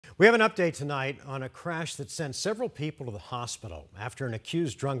We have an update tonight on a crash that sent several people to the hospital after an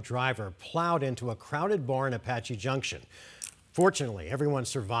accused drunk driver plowed into a crowded bar in Apache Junction. Fortunately, everyone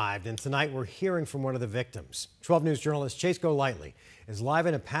survived, and tonight we're hearing from one of the victims. 12 News journalist Chase Golightly is live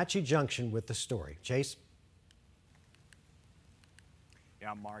in Apache Junction with the story. Chase?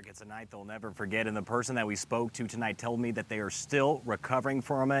 Yeah, Mark, it's a night they'll never forget, and the person that we spoke to tonight told me that they are still recovering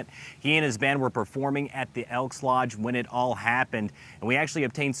from it. He and his band were performing at the Elks Lodge when it all happened, and we actually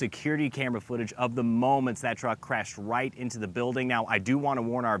obtained security camera footage of the moments that truck crashed right into the building. Now, I do want to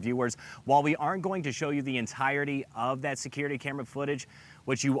warn our viewers, while we aren't going to show you the entirety of that security camera footage,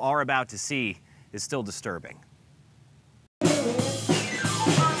 what you are about to see is still disturbing.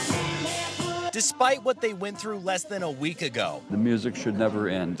 Despite what they went through less than a week ago, the music should never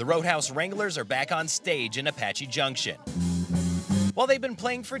end. The Roadhouse Wranglers are back on stage in Apache Junction. While they've been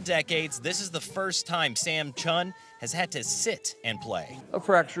playing for decades, this is the first time Sam Chun has had to sit and play. A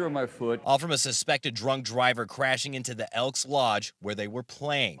fracture of my foot. All from a suspected drunk driver crashing into the Elks Lodge where they were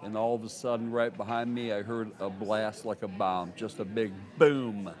playing. And all of a sudden, right behind me, I heard a blast like a bomb, just a big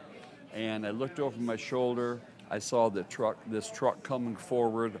boom. And I looked over my shoulder. I saw this truck coming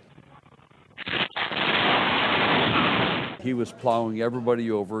forward. He was plowing everybody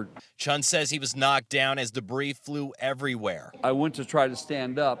over. Chun says he was knocked down as debris flew everywhere. I went to try to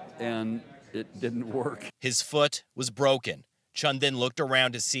stand up, and it didn't work. His foot was broken. Chun then looked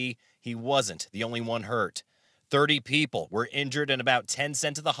around to see he wasn't the only one hurt. 30 people were injured and about 10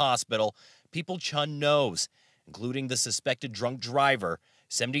 sent to the hospital, people Chun knows, including the suspected drunk driver,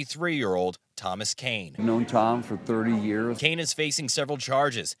 73-year-old Thomas Kane. I've known Tom for 30 years. Kane is facing several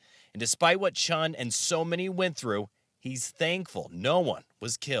charges, and despite what Chun and so many went through, he's thankful no one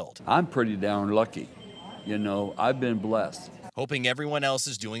was killed. I'm pretty darn lucky. You know, I've been blessed. Hoping everyone else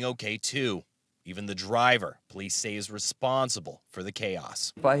is doing okay too. Even the driver, police say, is responsible for the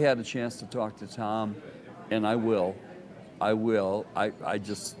chaos. If I had a chance to talk to Tom, and I will, I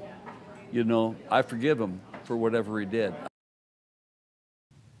just, you know, I forgive him for whatever he did.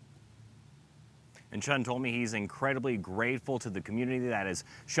 And Chun told me he's incredibly grateful to the community that has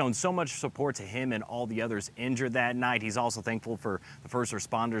shown so much support to him and all the others injured that night. He's also thankful for the first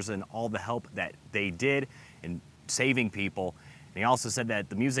responders and all the help that they did in saving people. And he also said that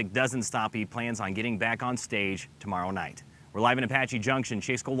the music doesn't stop. He plans on getting back on stage tomorrow night. We're live in Apache Junction.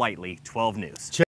 Chase Golightly, 12 News.